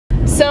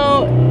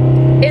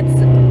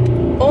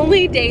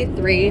only day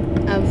 3 of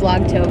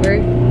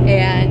Vlogtober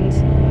and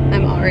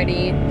I'm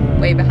already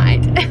way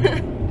behind.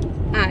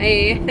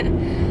 I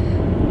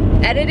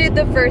edited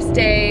the first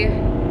day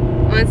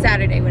on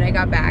Saturday when I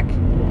got back.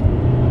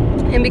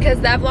 And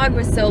because that vlog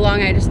was so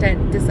long, I just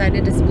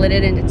decided to split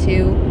it into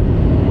 2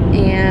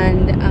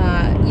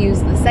 and use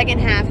the second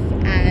half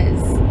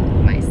as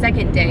my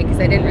second day because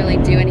I didn't really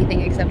do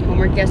anything except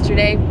homework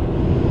yesterday.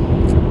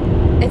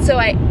 And so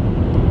I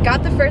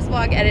got the first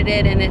vlog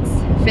edited and it's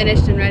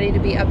finished and ready to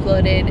be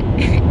uploaded.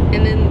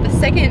 And then the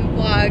second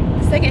vlog,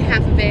 the second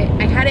half of it,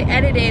 I had it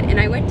edited and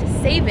I went to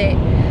save it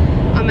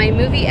on my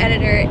movie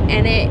editor,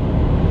 and it,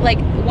 like,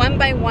 one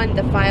by one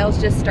the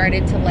files just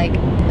started to like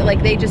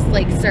they just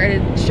like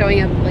started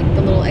showing up, like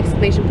the little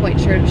exclamation point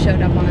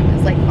showed up on them.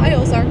 It's like,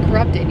 files are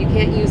corrupted, you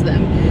can't use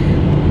them.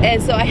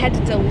 And so I had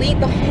to delete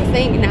the whole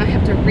thing and now I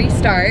have to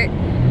restart.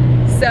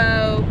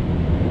 So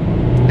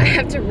I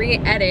have to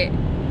re-edit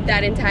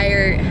that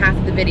entire half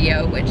of the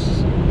video, which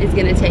is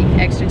gonna take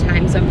extra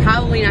time. So I'm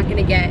probably not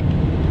gonna get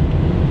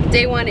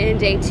day 1 and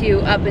day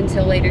 2 up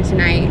until later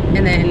tonight.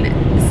 And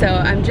then, so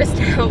I'm just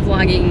now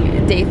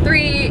vlogging day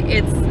 3.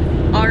 It's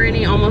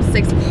already almost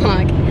 6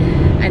 o'clock.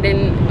 I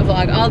didn't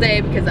vlog all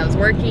day because I was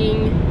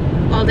working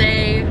all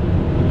day.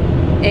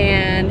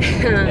 And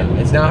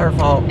it's not her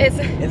fault.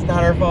 It's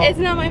not her fault. It's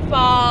not my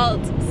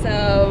fault.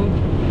 So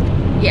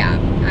yeah,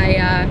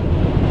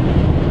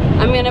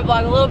 I'm gonna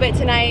vlog a little bit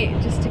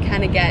tonight just to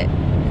kind of get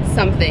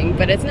something,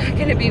 but it's not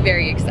gonna be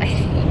very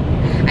exciting.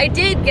 I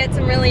did get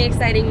some really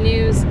exciting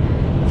news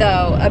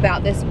though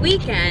about this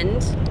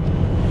weekend,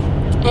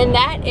 and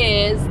that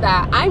is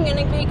that I'm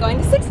gonna be going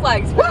to Six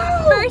Flags for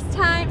the first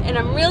time, and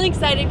I'm really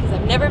excited because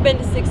I've never been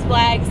to Six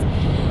Flags.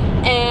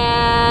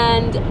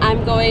 And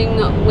I'm going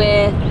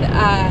with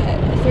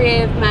 3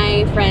 of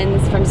my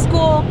friends from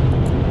school,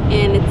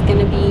 and it's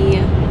gonna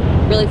be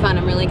really fun.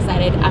 I'm really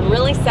excited. I'm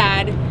really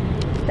sad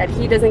that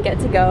he doesn't get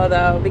to go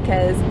though,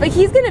 but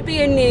he's gonna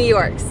be in New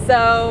York,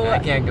 so I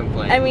can't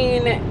complain. I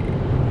mean,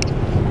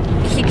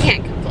 he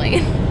can't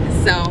complain,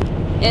 so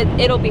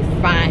it'll be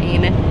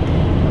fine.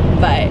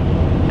 But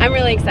I'm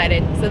really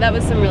excited. So that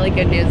was some really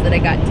good news that I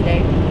got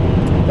today,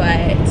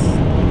 but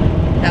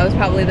that was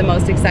probably the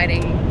most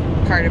exciting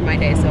part of my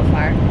day so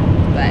far.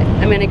 But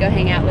I'm gonna go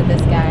hang out with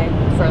this guy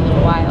for a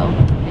little while,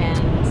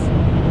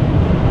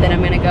 and then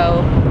I'm gonna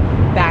go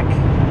back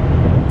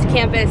to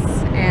campus,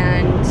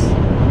 and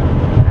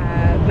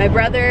my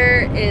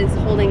brother is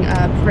holding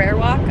a prayer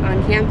walk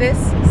on campus,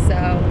 so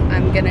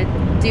I'm gonna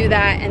do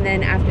that, and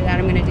then after that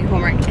I'm gonna do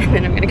homework, and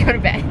then I'm gonna go to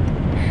bed.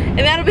 And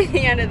that'll be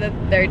the end of the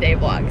 3rd day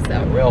vlog.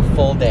 So a real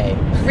full day.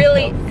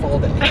 Really full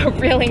day. A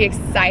really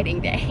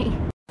exciting day.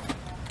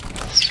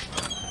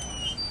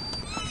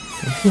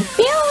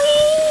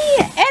 Billy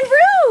and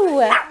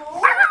Rue!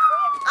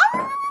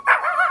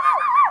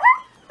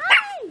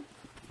 Hi!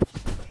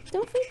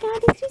 Don't freak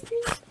out, it's just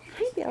me.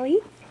 Hi, Billy.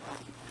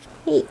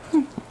 Hey,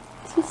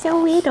 she's so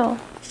little.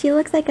 She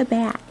looks like a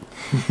bat.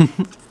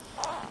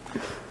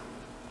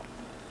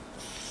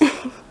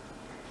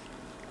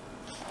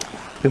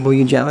 Were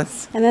you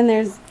jealous? And then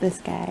there's this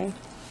guy.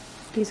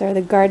 These are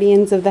the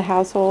guardians of the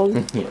household.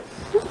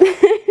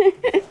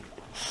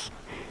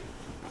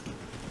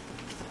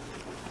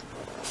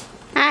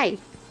 Hi.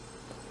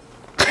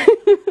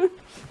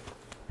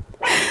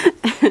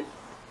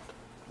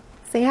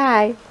 Say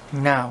hi.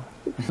 Now,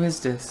 who is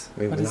this?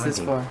 What is this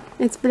for?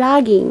 It's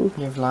vlogging.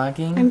 You're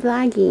vlogging? I'm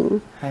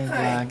vlogging. Hi,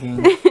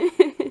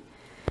 vlogging.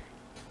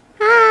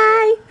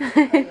 Hi.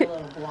 Like a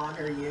little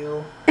vlogger,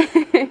 you.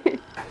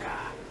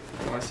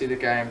 You want to see the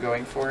guy I'm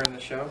going for in the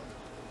show?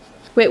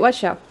 Wait, what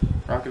show?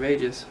 Rock of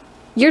Ages.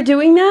 You're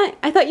doing that?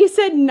 I thought you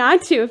said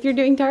not to if you're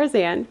doing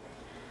Tarzan.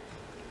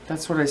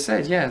 That's what I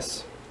said,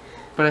 yes.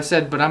 But I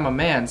said, but I'm a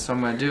man, so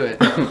I'm going to do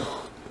it.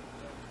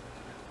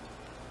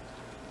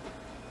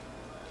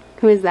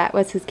 Who is that?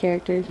 What's his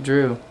character?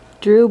 Drew.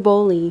 Drew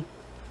Boley.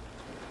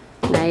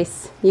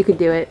 Nice. You could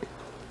do it.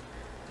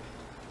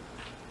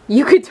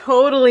 You could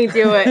totally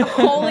do it.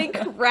 Holy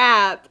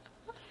crap.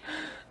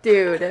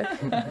 Dude.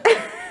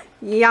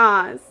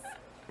 Yes.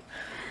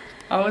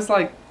 I was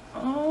like,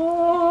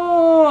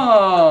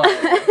 oh.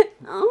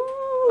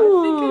 Oh. I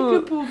think I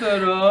could pull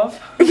that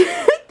off. I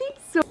think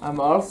so.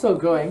 I'm also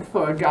going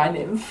for a guy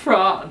named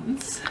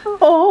Franz.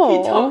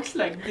 Oh. He talks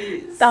like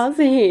this. Does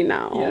he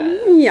now?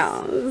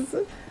 Yes. Yes.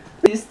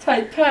 These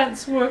tight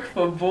pants work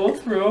for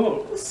both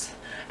roles.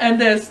 And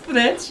they're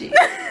stretchy.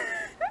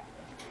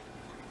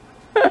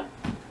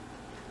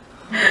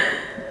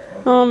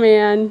 Oh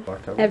man.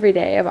 October. Every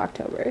day of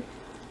October.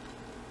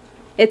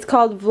 It's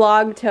called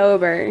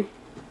Vlogtober.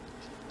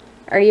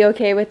 Are you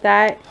okay with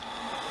that?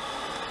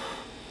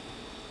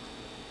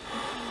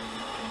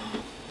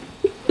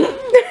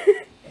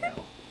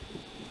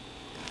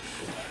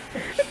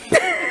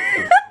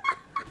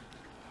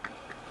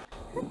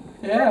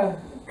 Yeah.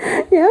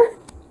 Yeah.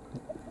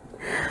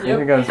 Yep.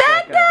 Here goes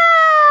Becca!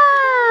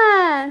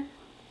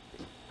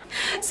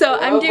 So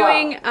I'm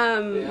doing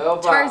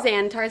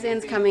Tarzan.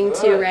 Tarzan's coming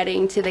to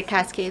Reading to the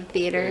Cascade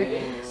Theater.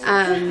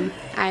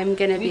 I'm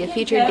gonna be a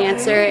featured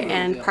dancer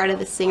and part of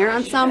the singer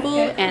ensemble,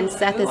 and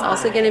Seth is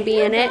also gonna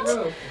be in it.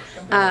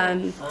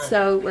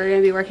 So we're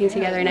gonna be working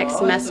together next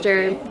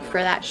semester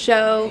for that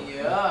show.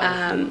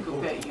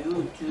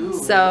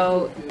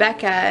 So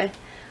Becca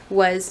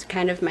was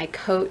kind of my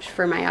coach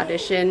for my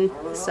audition,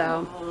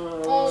 so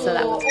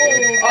that was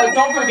good. Oh,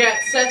 don't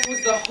forget, Seth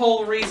was the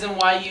whole reason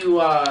why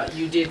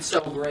you did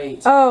so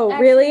great. Oh,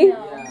 really?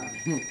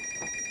 Yeah.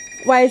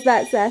 Why is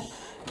that, Seth?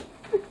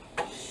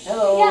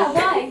 Hello. Yeah,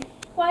 why?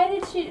 Why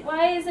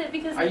is it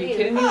because Are of you you?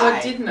 kidding me?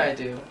 What didn't I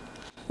do?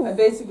 I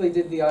basically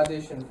did the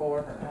audition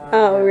for her.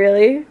 Oh,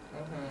 really?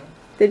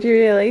 Did you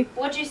really?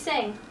 What'd you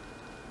sing?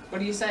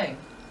 What are you saying?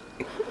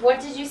 What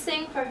did you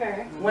sing for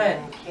her?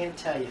 When? Can't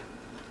tell you.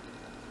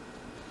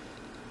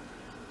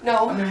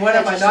 No. I mean, what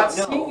am I not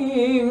no.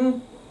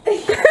 singing? 2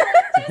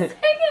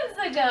 seconds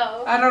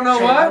ago. I don't know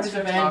what.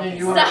 Stop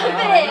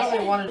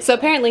it. So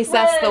apparently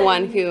Seth's the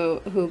one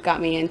who got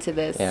me into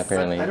this. Yeah,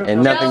 apparently. I don't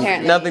And know.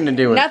 nothing to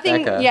do with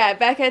Nothing. Becca. Yeah,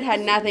 Becca had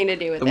nothing to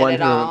do with The it one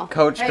at who all.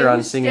 coached her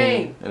on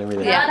singing and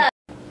everything. Yeah.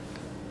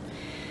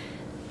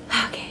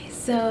 Okay,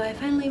 so I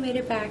finally made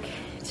it back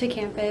to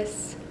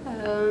campus.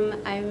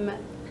 I'm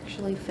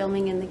actually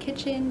filming in the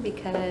kitchen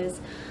because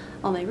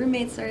all my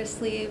roommates are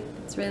asleep.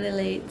 It's really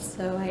late,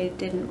 so I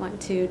didn't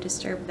want to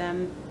disturb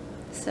them.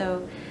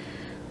 So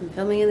I'm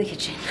filming in the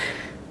kitchen.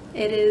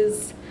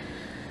 It's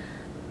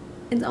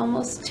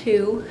almost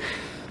 2,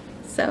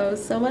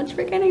 so much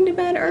for getting to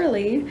bed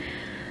early.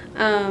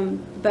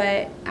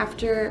 But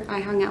after I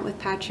hung out with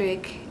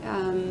Patrick,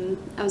 I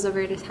was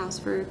over at his house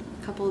for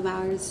a couple of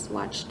hours,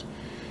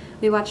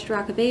 we watched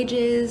Rock of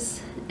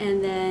Ages,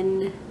 and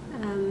then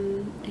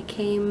I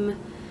came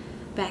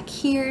back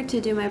here to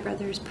do my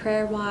brother's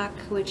prayer walk,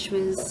 which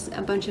was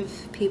a bunch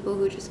of people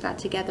who just got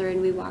together and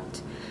we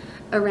walked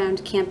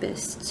around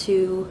campus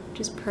to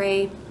just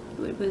pray.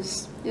 It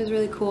was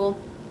really cool.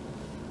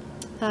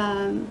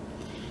 And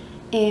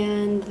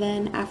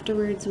then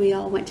afterwards we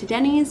all went to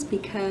Denny's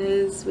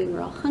because we were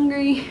all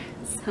hungry.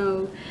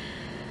 So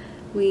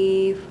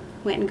we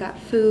went and got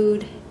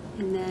food,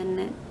 and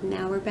then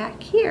now we're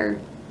back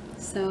here.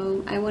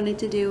 So I wanted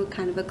to do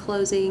kind of a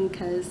closing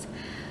because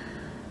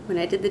when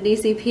I did the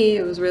DCP,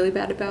 it was really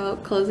bad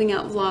about closing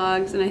out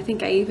vlogs, and I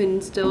think I even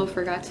still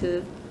forgot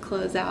to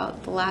close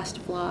out the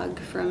last vlog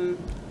from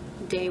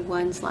day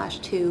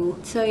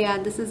 1/2. So yeah,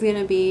 this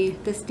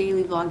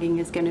daily vlogging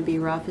is gonna be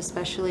rough,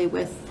 especially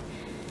with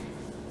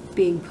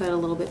being put a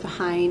little bit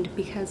behind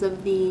because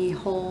of the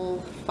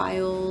whole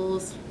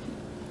files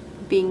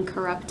being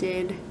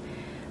corrupted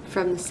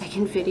from the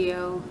second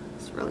video.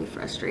 It's really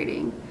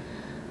frustrating.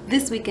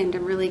 This weekend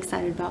I'm really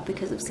excited about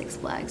because of Six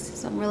Flags,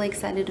 so I'm really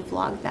excited to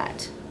vlog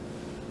that,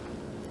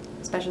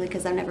 especially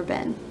because I've never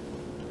been.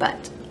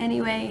 But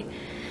anyway,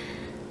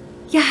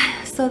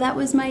 yeah, so that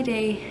was my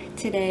day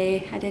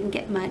today. I didn't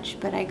get much,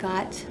 but I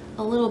got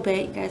a little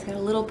bit. You guys got a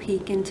little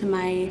peek into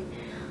my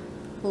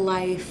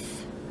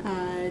life,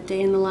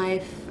 day in the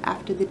life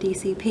after the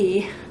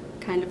DCP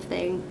kind of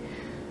thing.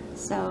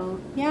 So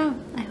yeah,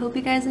 I hope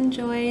you guys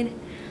enjoyed.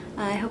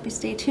 I hope you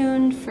stay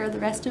tuned for the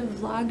rest of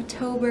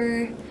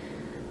Vlogtober.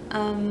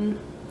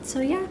 So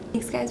yeah,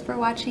 thanks guys for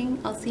watching.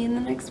 I'll see you in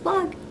the next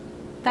vlog.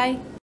 Bye.